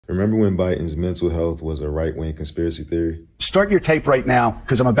Remember when Biden's mental health was a right-wing conspiracy theory? Start your tape right now,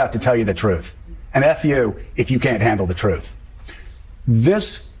 because I'm about to tell you the truth. And F you if you can't handle the truth.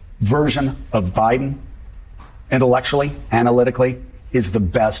 This version of Biden, intellectually, analytically, is the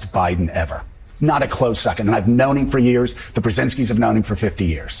best Biden ever. Not a close second. And I've known him for years. The Brzezinskis have known him for 50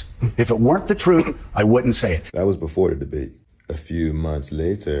 years. If it weren't the truth, I wouldn't say it. That was before the debate. A few months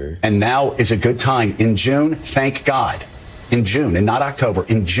later. And now is a good time. In June, thank God. In June, and not October,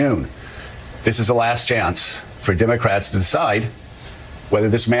 in June, this is the last chance for Democrats to decide whether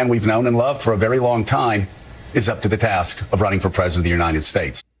this man we've known and loved for a very long time is up to the task of running for president of the United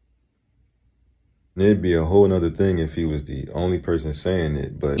States. It'd be a whole nother thing if he was the only person saying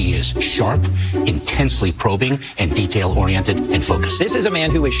it, but he is sharp, intensely probing, and detail-oriented and focused. This is a man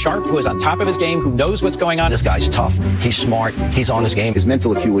who is sharp, who is on top of his game, who knows what's going on. This guy's tough. He's smart. He's on his game. His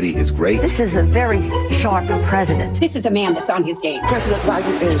mental acuity is great. This is a very sharp president. This is a man that's on his game. President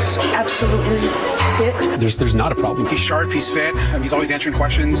Biden is absolutely fit. There's not a problem. He's sharp, he's fit, he's always answering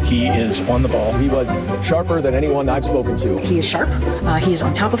questions. He is on the ball. He was sharper than anyone I've spoken to. He is sharp. He is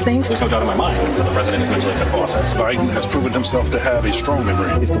on top of things. There's no doubt in my mind that the president is mentally fit for office. Biden has proven himself to have a strong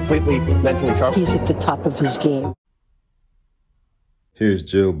memory. He's completely mentally sharp. He's at the top of his game. Here's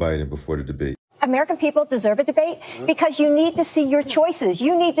Jill Biden before the debate. American people deserve a debate because you need to see your choices.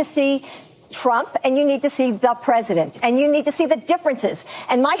 You need to see Trump and you need to see the president and you need to see the differences.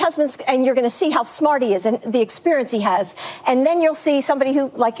 And my husband's, and you're going to see how smart he is and the experience he has. And then you'll see somebody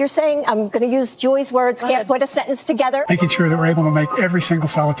who, like you're saying, I'm going to use Joy's words, can't put a sentence together. Making sure that we're able to make every single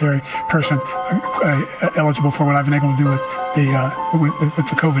solitary person eligible for what I've been able to do with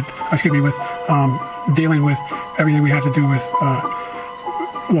the COVID, excuse me, with dealing with everything we have to do with,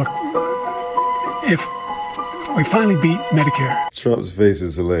 look, if we finally beat Medicare. Trump's face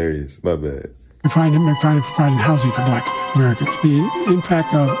is hilarious. My bad. We're trying to provide housing for Black Americans. The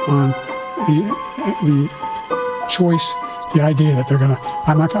impact on the choice, the idea that they're going to,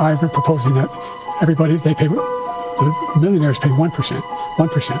 I'm proposing that everybody, they pay, the millionaires pay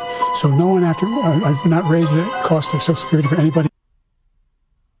 1%. So no one I've not raised the cost of Social Security for anybody.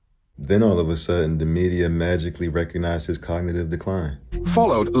 Then all of a sudden, the media magically recognized his cognitive decline.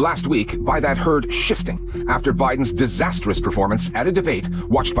 Followed last week by that herd shifting after Biden's disastrous performance at a debate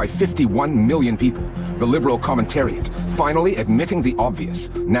watched by 51 million people. The liberal commentariat finally admitting the obvious,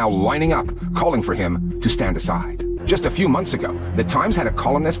 now lining up, calling for him to stand aside. Just a few months ago, the Times had a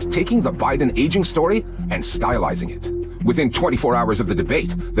columnist taking the Biden aging story and stylizing it. Within 24 hours of the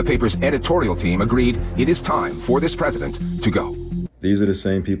debate, the paper's editorial team agreed it is time for this president to go. These are the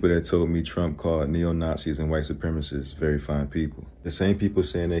same people that told me Trump called neo-Nazis and white supremacists very fine people. The same people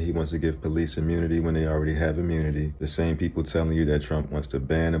saying that he wants to give police immunity when they already have immunity. The same people telling you that Trump wants to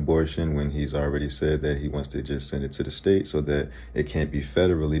ban abortion when he's already said that he wants to just send it to the state so that it can't be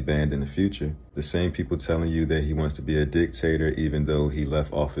federally banned in the future. The same people telling you that he wants to be a dictator even though he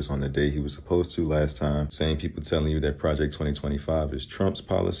left office on the day he was supposed to last time. Same people telling you that Project 2025 is Trump's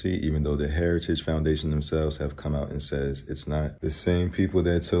policy even though the Heritage Foundation themselves have come out and says it's not. The same people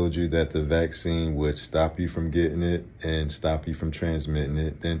that told you that the vaccine would stop you from getting it and stop you from transmitting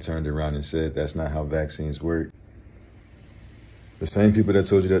it, then turned around and said that's not how vaccines work. The same people that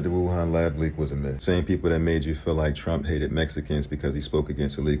told you that the Wuhan lab leak was a myth. Same people that made you feel like Trump hated Mexicans because he spoke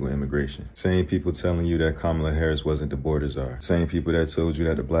against illegal immigration. Same people telling you that Kamala Harris wasn't the border czar. Same people that told you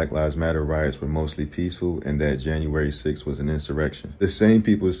that the Black Lives Matter riots were mostly peaceful and that January 6th was an insurrection. The same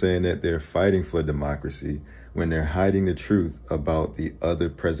people saying that they're fighting for democracy when they're hiding the truth about the other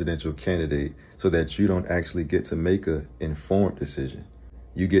presidential candidate so that you don't actually get to make an informed decision.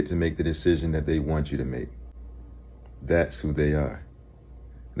 You get to make the decision that they want you to make. That's who they are.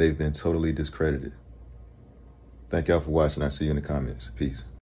 They've been totally discredited. Thank y'all for watching. I'll see you in the comments. Peace.